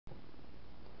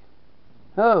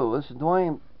Oh, this is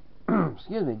Dwayne,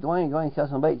 excuse me, Dwayne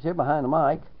Custom Baits here behind the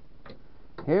mic.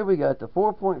 Here we got the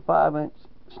 4.5 inch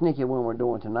sneaky one we're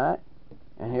doing tonight.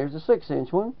 And here's the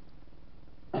 6-inch one.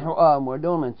 We're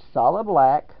doing them in solid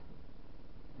black.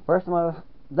 First time I've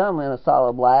done them in a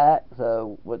solid black,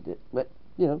 so what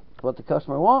the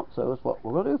customer wants, so it's what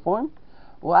we're going to do for him.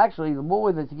 Well, actually, the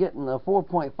boy that's getting the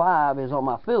 4.5 is on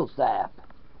my field staff.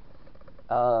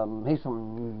 He's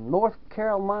from North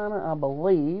Carolina, I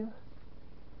believe.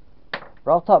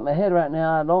 But off the top of my head right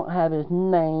now, I don't have his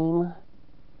name.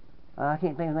 I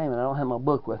can't think of his name, and I don't have my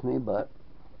book with me, but...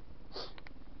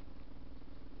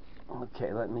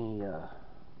 Okay, let me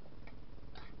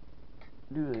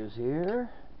do this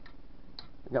here.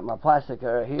 I got my plastic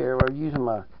right here. We're using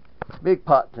my big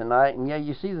pot tonight, and yeah,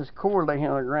 you see this cord laying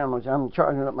here on the ground, which I'm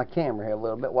charging up my camera here a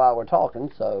little bit while we're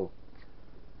talking, so...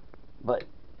 But...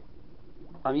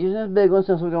 I'm using this big one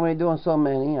since we're going to be doing so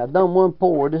many. I've done one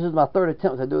pour. This is my third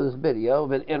attempt to do this video.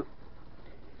 But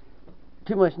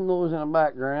too much noise in the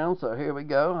background, so here we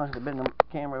go. I have bend the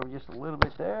camera over just a little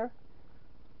bit there.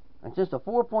 And since the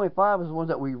 4.5 is the ones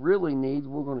that we really need,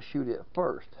 we're going to shoot it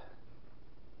first.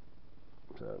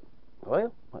 So,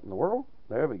 well, what in the world?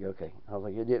 There we go. Okay. I was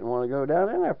like, you didn't want to go down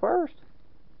in there first.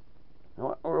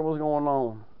 What was going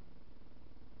on?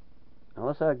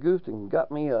 Unless I goofed and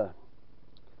got me a...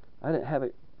 I didn't have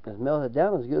it as melted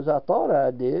down as good as I thought I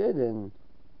did, and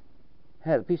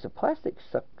had a piece of plastic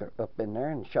stuck up in there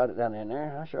and shot it down in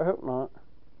there. I sure hope not.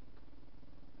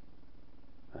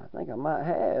 I think I might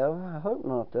have. I hope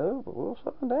not, though, but we'll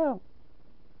find out.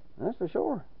 That's for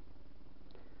sure.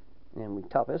 And we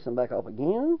top this one back off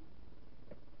again.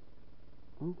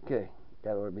 Okay,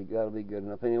 that'll be good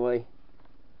enough anyway.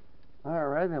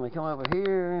 Alright, then we come over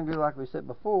here and do like we said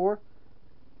before.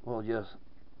 We'll just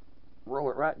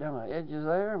roll it right down the edges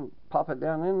there and pop it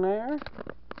down in there,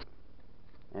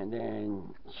 and then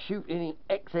shoot any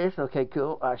excess. Okay,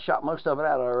 cool. I shot most of it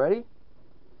out already,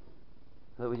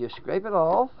 so we just scrape it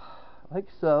off like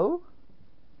so.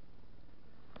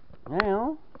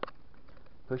 Now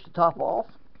push the top off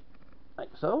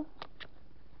like so,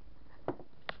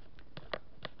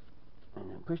 and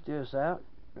then push this out.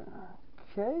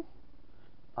 Okay,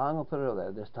 I'm gonna put it over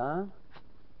there this time.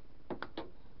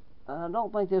 I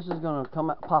don't think this is going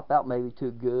to pop out maybe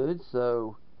too good,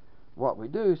 so what we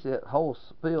do is that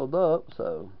hole's filled up,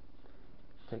 so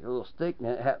take a little stick, and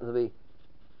it happens to be,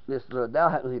 this little dowel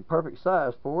happens to be perfect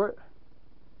size for it,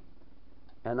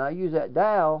 and I use that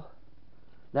dowel.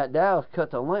 That dowel's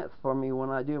cut the length for me when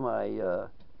I do my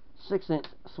 6-inch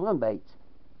swim baits.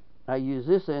 I use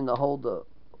this end to hold the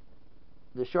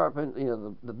sharp end,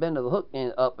 the bend of the hook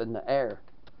end up in the air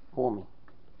for me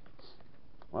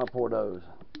when I pour those.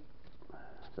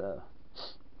 So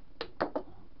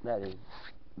that is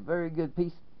a very good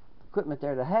piece of equipment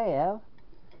there to have.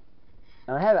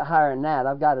 And I have it higher than that.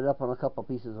 I've got it up on a couple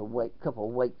pieces of weight, couple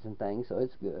of weights and things, so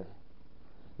it's good.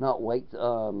 Not weights,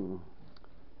 a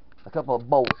couple of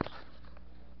bolts,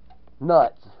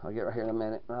 nuts. I'll get right here in a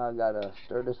minute. I've got to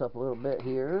stir this up a little bit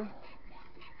here.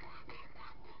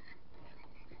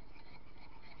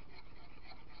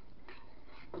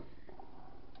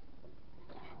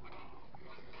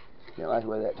 Didn't like the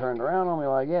way that turned around on me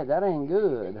like that. That ain't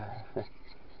good.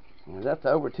 That's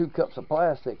over 2 cups of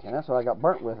plastic, and that's what I got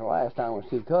burnt with the last time was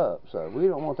 2 cups. So we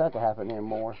don't want that to happen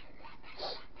anymore.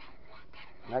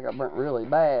 I got burnt really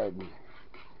bad.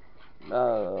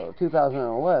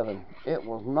 2011. It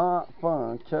was not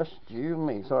fun. Just you and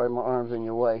me. Sorry, my arm's in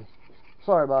your way.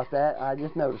 Sorry about that. I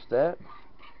just noticed that.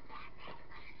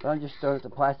 I just started the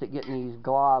plastic getting these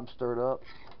globs stirred up.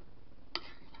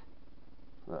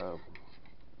 So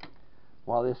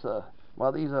while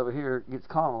these over here gets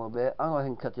calm a little bit, I'm going to go ahead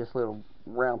and cut this little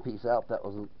round piece out. That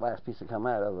was the last piece that come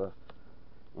out of the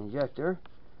injector.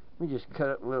 We just cut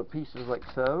it in little pieces like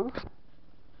so,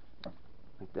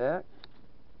 like that.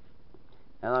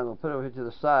 And I'm going to put it over here to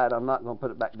the side. I'm not going to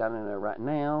put it back down in there right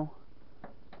now.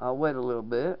 I'll wait a little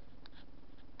bit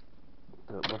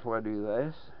before I do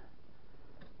this.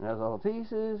 And there's all the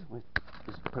pieces. We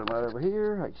just put them right over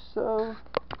here like so.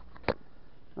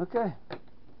 Okay.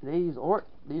 These right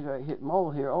here,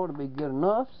 mold here ought to be good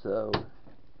enough, so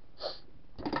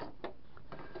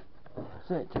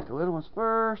take the little ones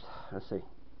first. Let's see.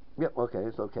 Yep, okay,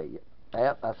 it's okay.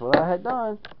 Yep, that's what I had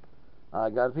done.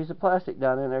 I got a piece of plastic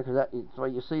down in there because that's why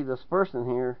you see this first in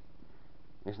here.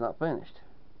 It's not finished.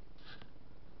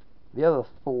 The other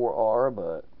 4 are,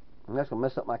 but that's gonna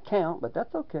mess up my count. But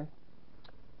that's okay.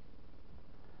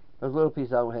 Those little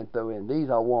pieces I went ahead and throw in.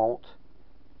 These I won't.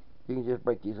 You can just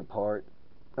break these apart.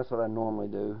 That's what I normally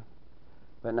do.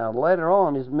 But now later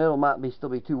on, this middle might still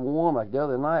be too warm. Like the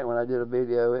other night when I did a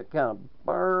video, it kind of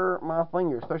burnt my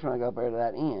finger, especially when I got up there to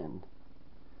that end.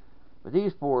 But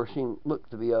these four look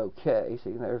to be okay.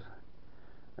 See, there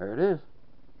it is.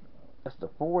 That's the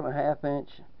 4.5 inch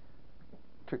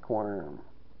trick worm.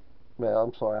 Well,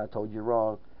 I'm sorry, I told you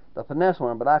wrong. The finesse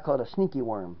worm, but I call it a sneaky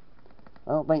worm.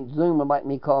 I don't think Zoom would like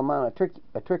me calling mine a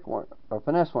trick worm, or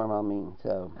finesse worm, I mean.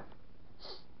 So,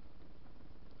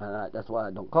 that's why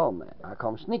I don't call them that. I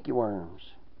call them sneaky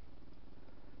worms.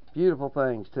 Beautiful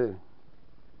things too.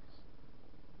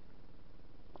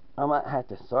 I might have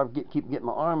to keep getting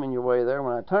my arm in your way there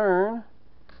when I turn.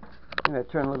 Maybe I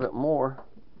turn a little bit more.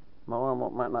 My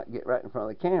arm might not get right in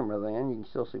front of the camera. Then you can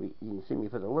still see me. You can see me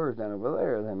put the lures down over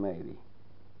there. Then maybe.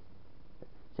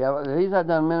 See, these I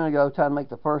done a minute ago, trying to make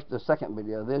the second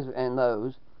video. This and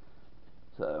those.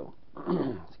 So,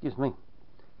 excuse me.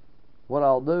 What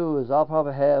I'll do is I'll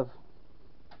probably have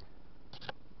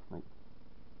like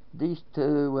these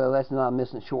two. Well, that's not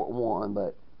missing short one,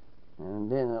 but and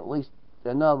then at least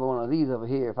another one of these over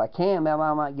here. If I can,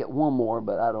 I might get one more,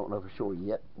 but I don't know for sure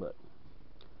yet. But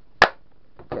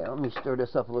okay, let me stir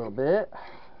this up a little bit.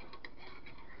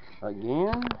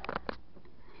 Again.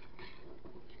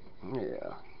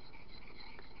 Yeah.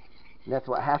 And that's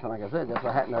what happened, like I said, that's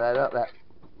what happened to that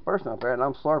person up there, and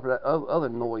I'm sorry for that other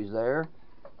noise there.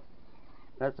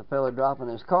 That's the fella dropping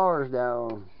his cars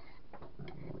down.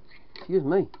 Excuse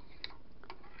me.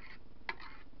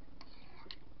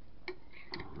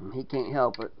 He can't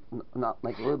help it not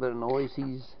make a little bit of noise.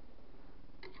 He's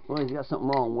got something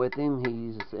wrong with him.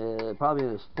 He's probably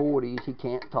in his 40s. He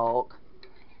can't talk.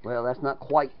 Well, that's not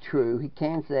quite true. He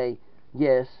can say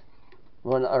yes,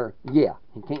 or yeah.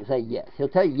 He can't say yes. He'll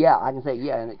tell you yeah. I can say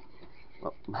yeah,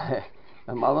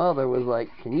 and my mother was like,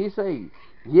 "Can you say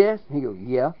yes?" He goes,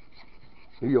 "Yeah."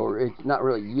 It's not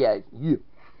really yeah, it's you.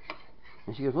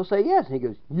 And she goes, "Well, say yes." And he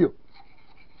goes, "You."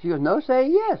 She goes, "No, say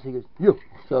yes." He goes, "You."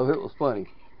 So it was funny.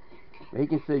 He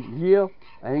can say yeah,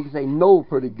 and he can say no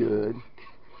pretty good.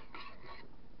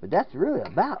 But that's really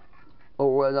about. Oh,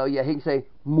 well, no, yeah, he can say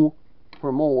more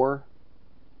for more.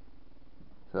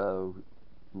 So,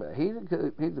 but he's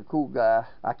a cool guy.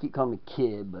 I keep calling him a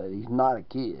kid, but he's not a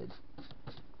kid.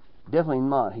 Definitely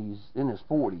not. He's in his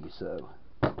 40s, so.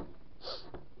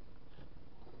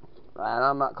 And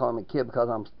I'm not calling him a kid because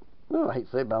I hate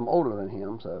to say it, but I'm older than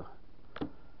him, so.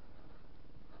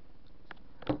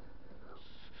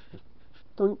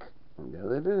 Dunk. And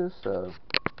there it is, so.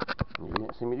 You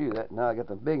didn't see me do that. Now I got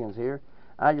the big ones here.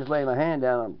 I just lay my hand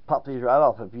down and pop these right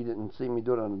off if you didn't see me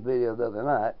do it on the video the other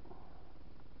night.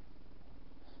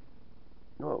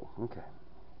 Whoa, okay.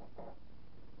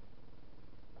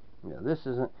 Yeah, this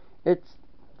isn't, it's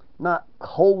not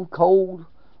cold,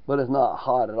 but it's not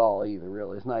hot at all either,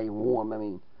 really. It's not even warm. I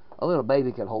mean, a little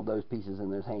baby could hold those pieces in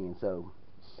his hand, so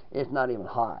it's not even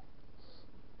hot.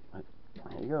 There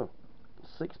you go.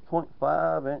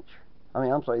 6.5 inch. I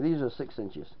mean, I'm sorry, these are 6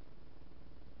 inches.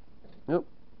 Yep.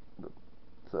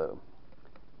 So,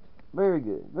 very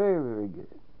good. Very, very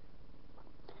good.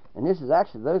 And this is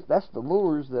actually, that's the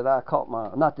lures that I caught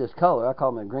not this color, I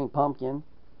caught my green pumpkin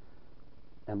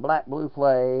and black blue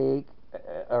flake,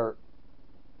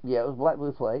 yeah, it was black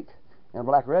blue flake and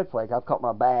black red flake. I've caught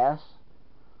my bass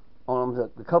on them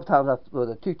the couple times,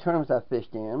 the 2 tournaments I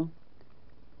fished in.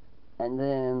 And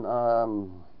then,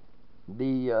 oh,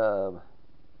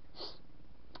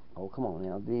 come on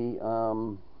now, the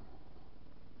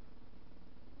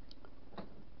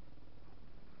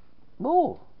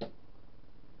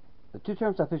 2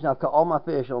 tournaments I fished, I've caught all my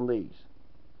fish on these.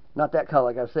 Not that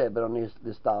color, like I said, but on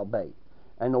this style bait.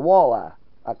 And the walleye,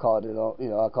 I caught it on,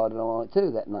 I caught it on it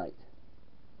too that night.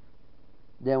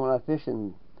 Then when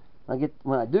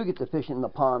I do get to fish in the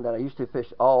pond that I used to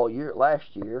fish all year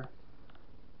last year,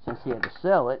 since he had to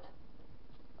sell it,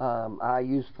 I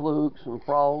use flukes and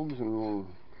frogs and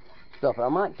stuff. I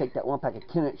might take that 1 pack of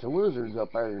 10 inch lizards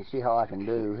up there and see how I can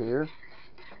do here,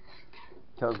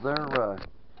 because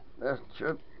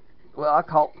well, I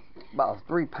caught about a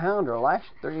 3-pounder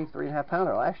three and a half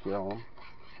pounder last year on them.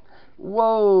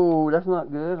 Whoa, that's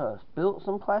not good. I spilled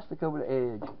some plastic over the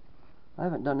edge. I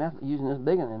haven't done that using this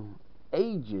big one in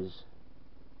ages.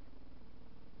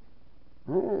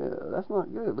 Yeah, that's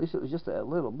not good. At least it was just a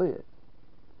little bit.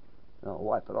 I'll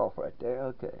wipe it off right there.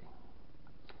 Okay.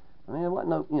 I mean, it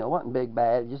wasn't wasn't big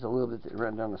bad. Just a little bit that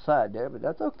ran down the side there, but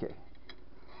that's okay.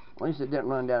 At least it didn't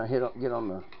run down and get on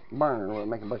the burner where it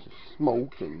make a bunch of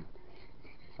smoke and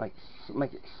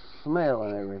make it smell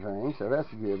and everything. So that's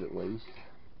good at least.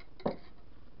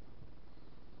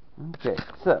 Okay,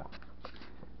 so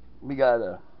we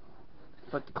gotta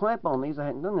put the clamp on these. I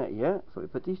hadn't done that yet, so we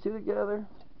put these two together.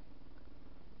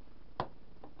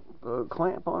 the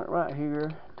clamp on it right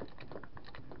here.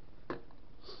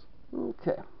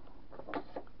 Okay.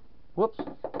 Whoops.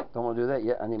 Don't want to do that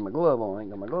yet. I need my glove on. I ain't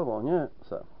got my glove on yet.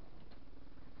 So.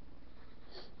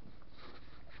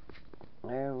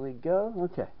 There we go.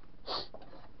 Okay.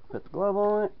 Put the glove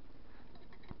on it.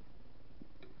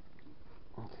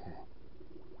 Okay.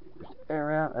 Push the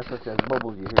air out. That's what those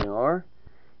bubbles you hear are.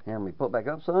 And we pull it back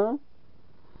up some.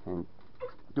 And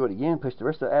do it again. Push the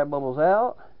rest of the air bubbles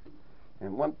out.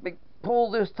 And one big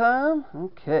pull this time.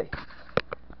 Okay.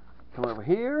 Come over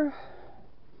here.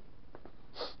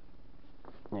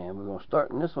 And we're going to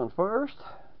start in this one first.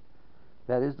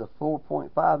 That is the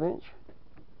 4.5 inch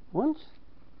ones.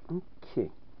 Okay.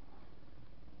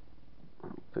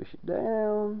 Push it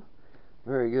down.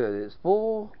 Very good. It's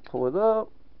full. Pull it up.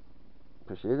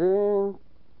 Push it in.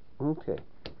 Okay.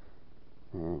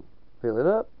 And fill it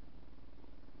up.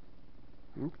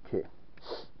 Okay.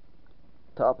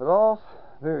 Top it off.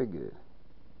 Very good.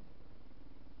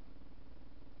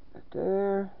 Right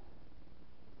there.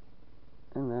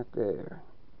 And right there.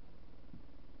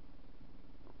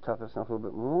 Top this off a little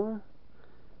bit more.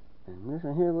 And this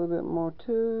in here a little bit more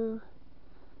too.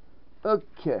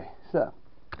 Okay, so.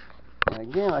 And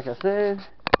again, like I said,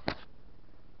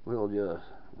 we'll just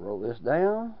roll this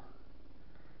down.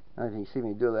 I don't know if you can see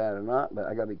me do that or not, but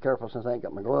I gotta be careful since I ain't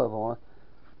got my glove on.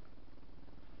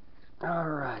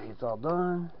 Alright, it's all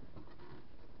done.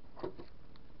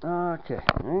 Okay,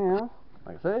 now,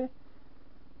 like I say,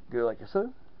 go like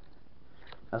so.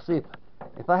 Now see,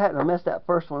 if I hadn't messed that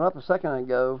first one up a second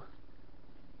ago,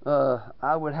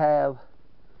 I would have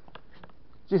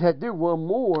just had to do one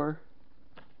more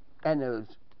and those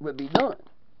would be done.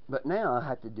 But now I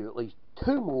have to do at least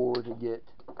two more to get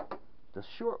the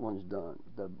short ones done.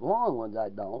 The long ones I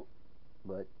don't,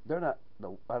 but they're not,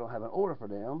 I don't have an order for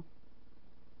them.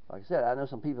 Like I said, I know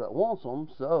some people that wants them,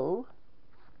 so,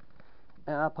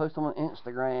 and I post them on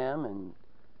Instagram and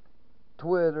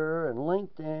Twitter and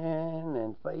LinkedIn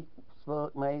and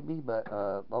Facebook maybe, but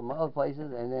on my other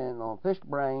places, and then on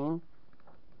FishBrain,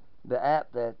 the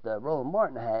app that Roland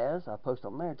Martin has, I post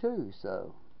on there too.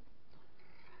 So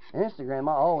Instagram,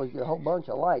 I always get a whole bunch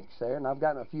of likes there, and I've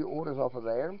gotten a few orders off of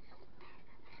there,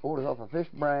 orders off of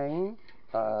FishBrain,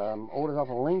 orders off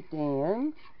of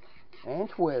LinkedIn and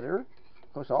Twitter,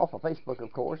 of course off of Facebook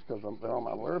of course, because they're on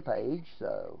my lure page.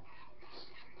 So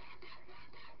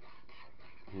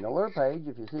the lure page,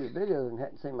 if you see the videos and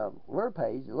hadn't seen my lure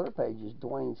page, the lure page is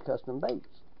Dwayne's Custom Baits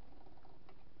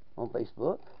on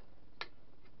Facebook.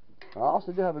 I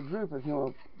also do have a group if you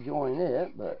want to join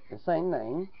it, but the same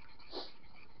name.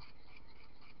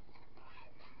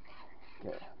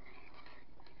 Okay.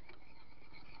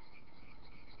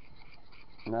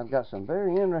 And I've got some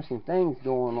very interesting things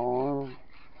going on.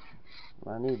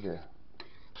 I need to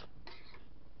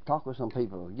talk with some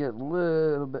people to get a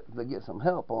little bit, to get some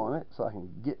help on it so I can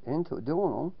get into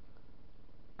doing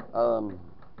them.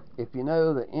 If you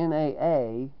know the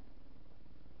NAA,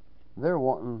 they're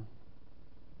wanting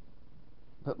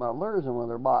to put my lures in one of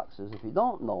their boxes. If you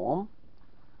don't know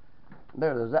them,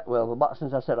 there's that. Well, the box,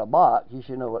 since I said a box, you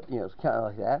should know what, you know, it's kind of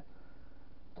like that.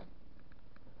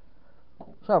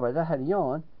 Sorry about that, I had a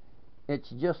yawn. It's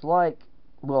just like,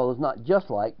 well, it's not just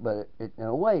like, but in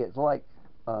a way, it's like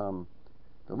the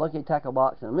Lucky Tackle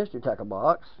Box and the Mystery Tackle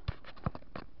Box.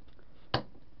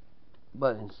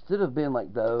 But instead of being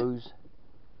like those,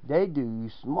 they do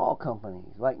small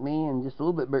companies like me and just a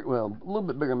little bit bigger, well, a little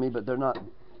bit bigger than me, but they're not,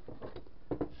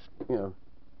 you know,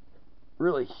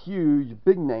 really huge,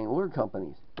 big name lure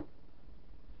companies.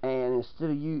 And instead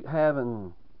of you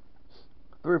having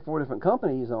 3 or 4 different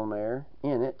companies on there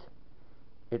in it,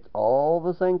 it's all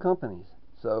the same companies.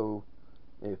 So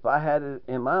if I had it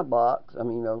in my box, I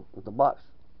mean, you know, if the box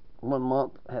 1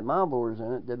 month had my lures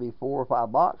in it, there'd be 4 or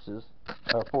 5 boxes,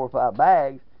 or 4 or 5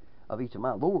 bags of each of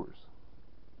my lures.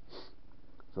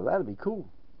 So that'd be cool.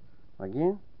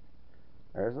 Again,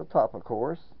 there's the top, of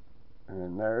course, and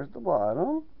then there's the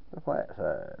bottom, the flat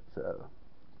side. So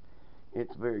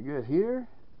it's very good here.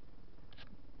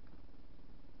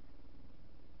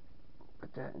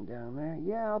 Put that down there.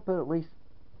 Yeah, I'll put at least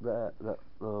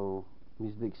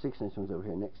these big 6-inch ones over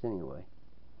here next anyway.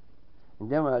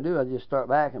 And then what I do, I just start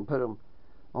back and put them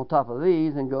on top of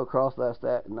these and go across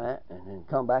that and that, and then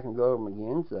come back and go over them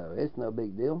again. So it's no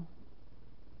big deal.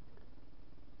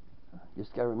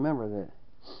 Just got to remember that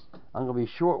I'm going to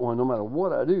be short one no matter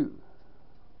what I do.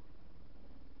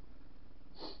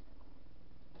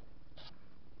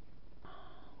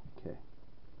 Okay.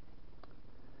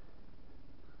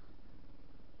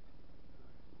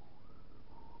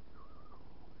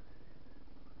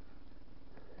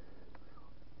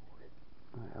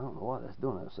 I don't know why that's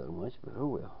doing that so much, but oh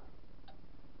well.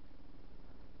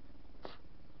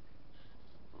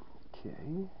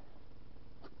 Okay.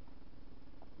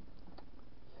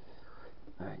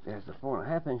 Alright, there's the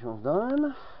 4.5 inch one's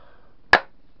done.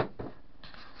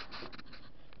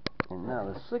 And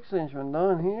now the 6 inch one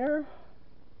done here.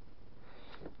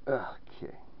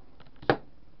 Okay.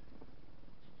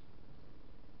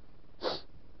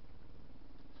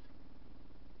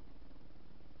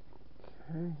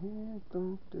 Okay, here,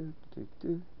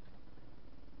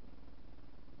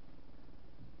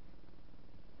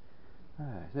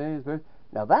 Alright,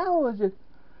 now that was just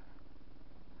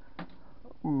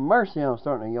mercy. I'm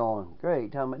starting to yawn.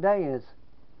 Great time of day, and it's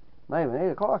not even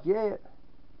 8 o'clock yet.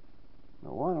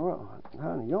 No wonder I'm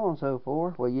trying to yawn so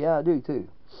far. Well, yeah, I do too.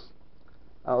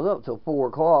 I was up till 4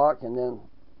 o'clock, and then,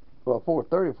 well,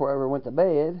 4:30 before I ever went to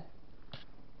bed.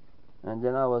 And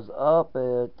then I was up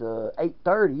at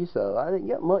 8:30, so I didn't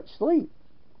get much sleep.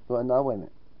 Well, no, wait a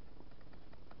minute.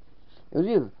 It was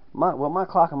either my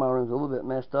clock in my room's a little bit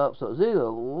messed up, so it was either a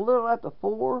little after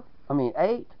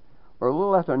 8, or a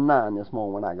little after 9 this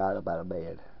morning when I got up out of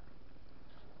bed.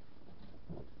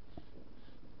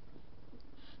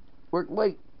 Worked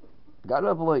late, got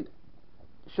up late.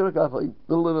 Should have got up a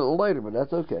little bit later, but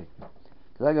that's okay.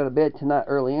 Because I go to bed tonight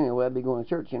early anyway. I'll be going to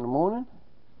church in the morning.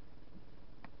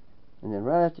 And then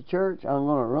right after church, I'm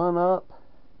going to run up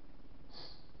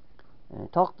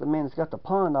and talk to the man that's got the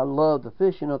pond I love the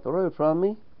fishing up the road from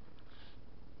me.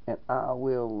 And I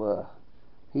will,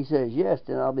 he says yes,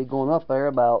 then I'll be going up there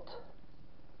about,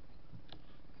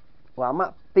 well, I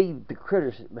might feed the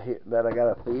critters that I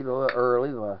got to feed a little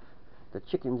early, the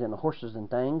chickens and the horses and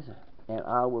things, and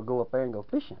I will go up there and go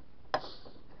fishing.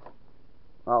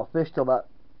 I'll fish till about,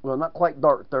 well, not quite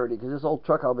dark 30, because this old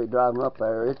truck I'll be driving up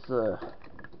there, it's,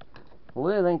 well,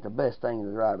 it ain't the best thing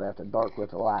to drive after dark with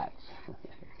the lights.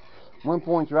 One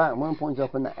point's right and one point's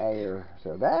up in the air,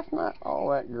 so that's not all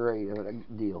that great of a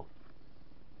deal.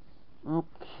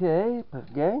 Okay,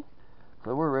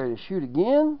 so we're ready to shoot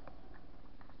again.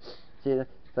 See,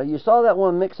 so you saw that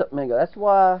one mix up a minute ago. That's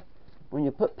why when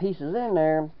you put pieces in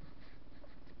there,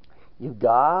 you've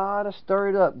got to stir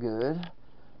it up good,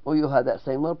 or you'll have that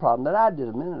same little problem that I did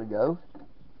a minute ago.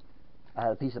 I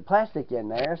had a piece of plastic in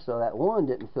there, so that one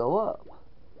didn't fill up.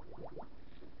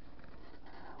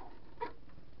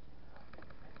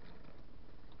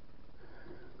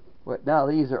 But now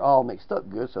these are all mixed up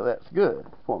good, so that's good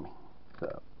for me.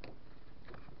 So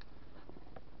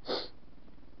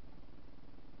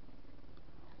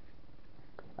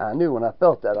I knew when I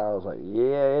felt that, I was like,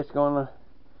 yeah, it's gonna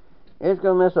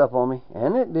mess up on me,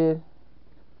 and it did.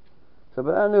 So,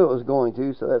 but I knew it was going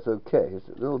to, so that's okay. It's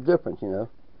a little different, you know.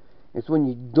 It's when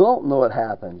you don't know it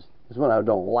happens, it's when I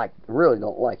really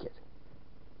don't like it.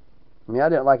 I mean, I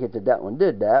didn't like it that one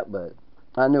did that, but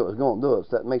I knew it was going to do it,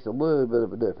 so that makes a little bit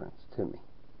of a difference to me.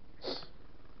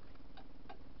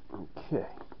 Okay.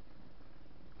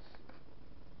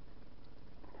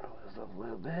 Roll this up a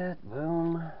little bit.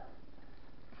 Boom.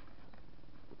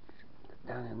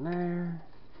 Down in there.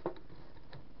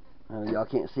 Y'all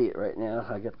can't see it right now.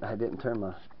 I didn't turn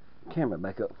my camera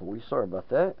back up for you. Sorry about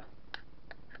that.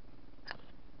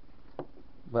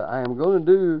 But I am going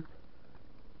to do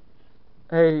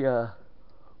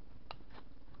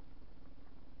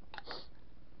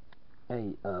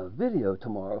a video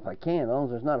tomorrow if I can, as long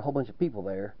as there's not a whole bunch of people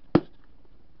there.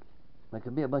 There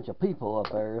could be a bunch of people up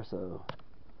there, so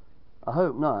I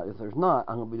hope not. If there's not,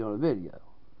 I'm going to be doing a video.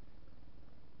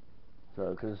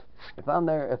 So, because if I'm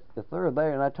there, if they're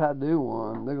there and I try to do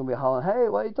one, they're going to be hollering, hey,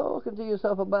 what are you talking to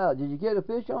yourself about? Did you get a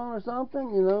fish on or something,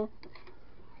 you know?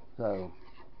 So,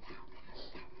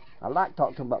 I like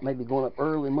talking to them about maybe going up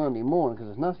early Monday morning, because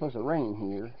it's not supposed to rain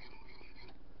here.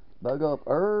 But I'll go up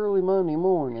early Monday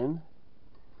morning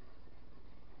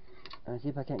and see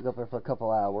if I can't go up there for a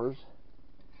couple hours.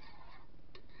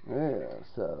 Yeah,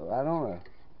 so, I don't know.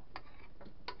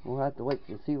 We'll have to wait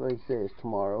to see what he says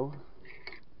tomorrow.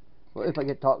 Well, if I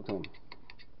get to talk to him.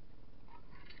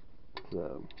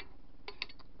 So,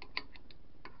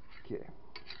 okay.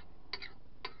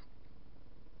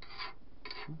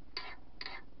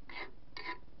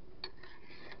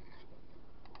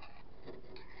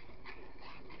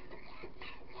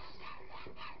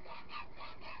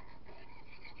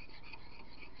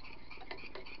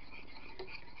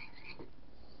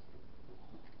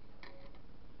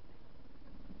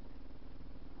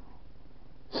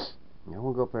 Yeah,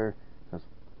 we'll go up there, because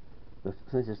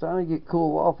since it's starting to get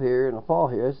cool off here in the fall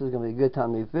here, this is going to be a good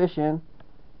time to be fishing.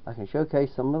 I can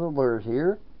showcase some of the lures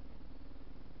here.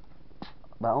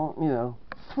 But I won't, you know,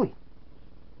 sweet.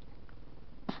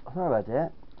 Sorry about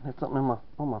that. Had something in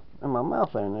my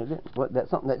mouth there, and that's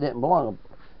something that didn't belong.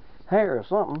 Hair or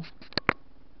something.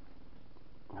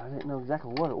 I didn't know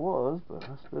exactly what it was, but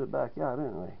I spit it back out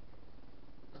anyway.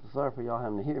 So sorry for y'all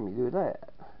having to hear me do that.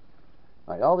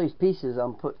 Alright, all these pieces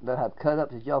that I've cut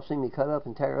up, that y'all seen me cut up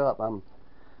and tear up, I'm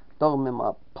throwing them in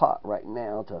my pot right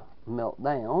now to melt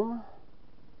down.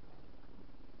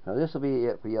 Now this will be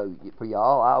it for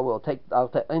y'all. I'll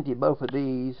empty both of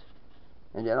these,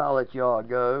 and then I'll let y'all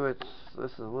go.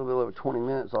 This is a little bit over 20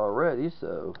 minutes already,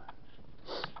 so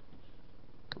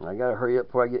I gotta hurry up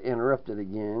before I get interrupted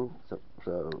again.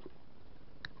 So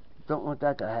don't want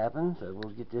that to happen. So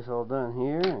we'll get this all done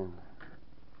here. And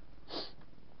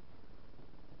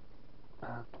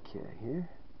okay, here.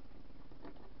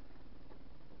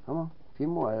 Come on, a few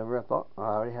more. I thought I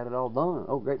already had it all done.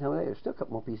 Oh, great time of day. There's still a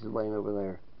couple more pieces laying over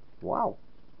there. Wow.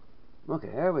 Okay,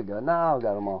 there we go. Now I've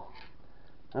got them all.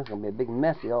 That's gonna be a big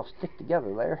mess. They all stick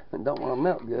together there, and don't want to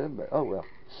melt good. But oh well,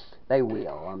 they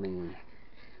will. I mean.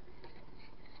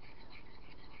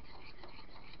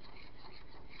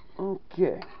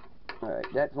 Okay, alright,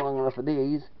 that's long enough of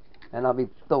these, and I'll be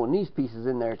throwing these pieces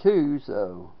in there too,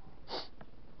 so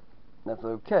that's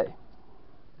okay.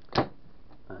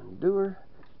 Undo her,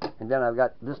 and then I've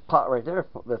got this pot right there.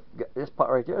 This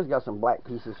pot right there has got some black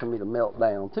pieces for me to melt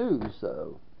down too,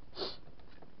 so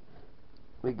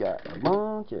we got a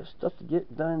bunch of stuff to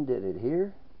get done. Did it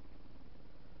here?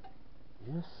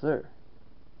 Yes, sir.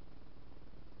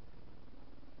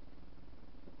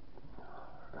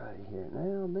 Right here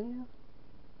now, then.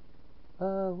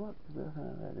 What did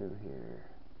I do here?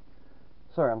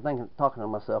 Sorry, I'm talking to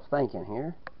myself, thinking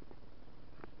here.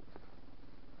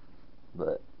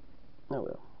 But oh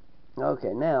well.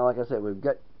 Okay, now, like I said, we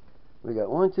got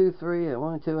 1, 2, 3, and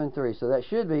 1, 2, and 3. So that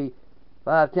should be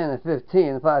 5, 10, and 15,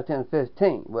 and 5, 10, and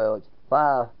 15. Well, it's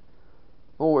 5,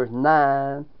 4 is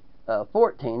 9,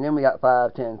 14. Then we got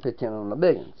 5, 10, 15 on the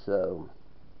big one. So,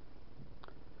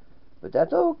 but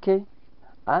that's okay.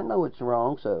 I know it's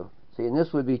wrong, so see, and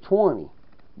this would be 20,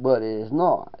 but it is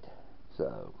not.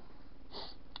 So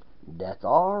that's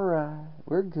all right.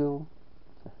 We're cool.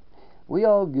 We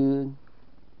all good.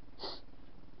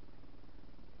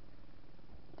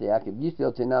 See, you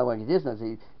still see now when you get this,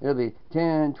 see, it'll be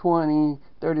 10, 20,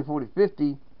 30, 40,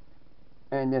 50,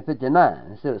 and then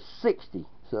 59 instead of 60.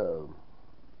 So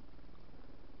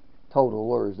total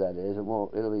words, that is.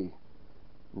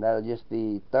 That'll just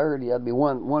be 30. That'll be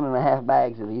one and a half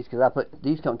bags of these, because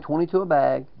these come 22 a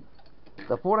bag.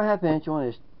 The 4.5 inch one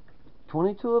is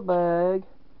 22 a bag,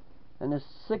 and this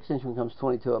 6 inch one comes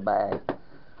 22 a bag.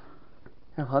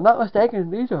 If I'm not mistaken,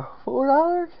 these are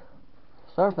 $4.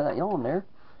 Sorry for that yawn there.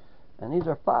 And these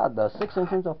are $5. The 6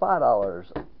 inch ones are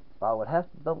 $5. I would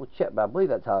have to double check, but I believe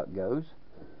that's how it goes.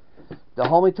 They'll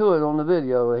hold me to it on the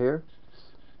video here,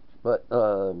 but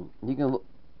you can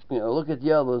look at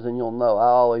the others and you'll know. I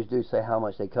always do say how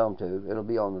much they come to. It'll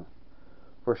be on the,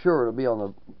 for sure, it'll be on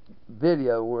the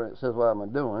video where it says what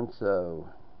I'm doing. So,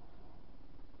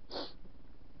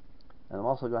 and I'm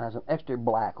also going to have some extra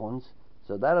black ones,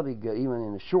 so that'll be good, even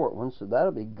in the short ones. So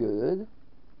that'll be good.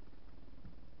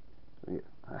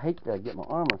 I hate to get my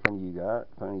arm in front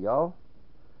of y'all,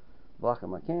 blocking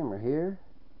my camera here.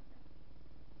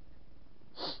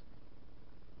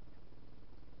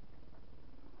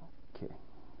 Okay.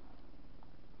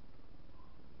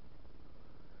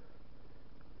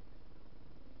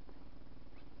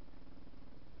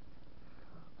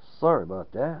 Sorry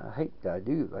about that. I hate that I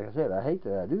do. Like I said, I hate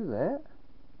that I do that.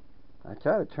 I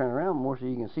try to turn around more so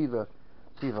you can see the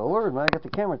words, and I got the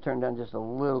camera turned down just a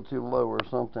little too low or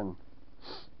something.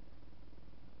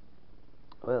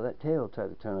 Well, that tail tried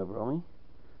to turn over on me.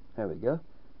 There we go.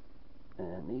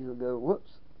 And these will go, whoops,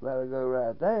 that'll go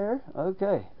right there.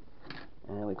 Okay.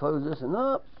 And we close this one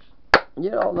up.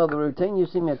 You all know the routine. You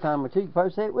see me a time or two, you can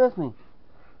probably say it with me.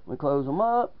 We close them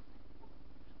up.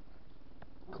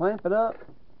 Clamp it up.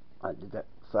 I did that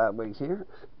sideways here.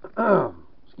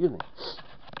 Excuse me.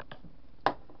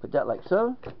 Put that like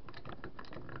so.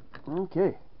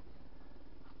 Okay.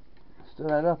 Stir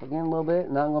that up again a little bit.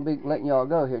 Now I'm going to be letting y'all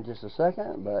go here in just a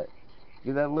second, but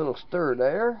give that a little stir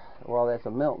there while that's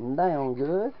melting down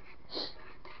good.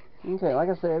 Okay, like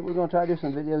I said, we're going to try to do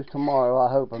some videos tomorrow,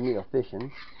 I hope, of me fishing.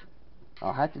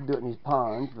 I'll have to do it in these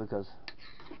ponds because,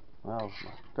 well,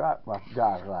 my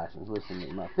driver's license, listen to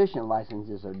me, my fishing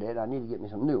licenses are dead. I need to get me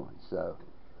some new ones. So,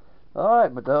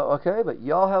 alright, but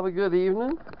y'all have a good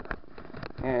evening.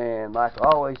 And like I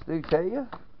always do tell you,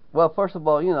 well, first of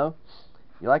all, you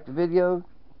like the video,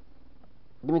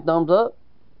 give me a thumbs up,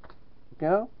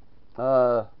 tell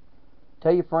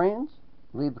your friends,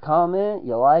 leave a comment,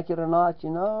 you like it or not, you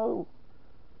want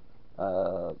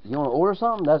to order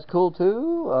something, that's cool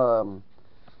too.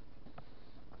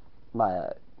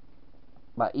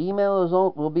 My My email is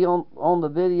will be on the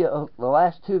video, the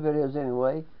last two videos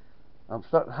anyway. I'm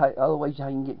starting other ways how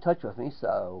you can get in touch with me,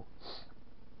 so,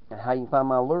 and how you can find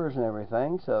my lures and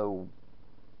everything. So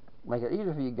make it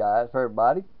easier for you guys, for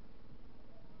everybody.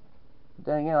 But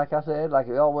then again, like I said, like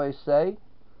we always say,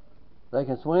 they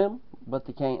can swim, but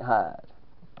they can't hide.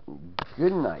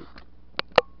 Good night.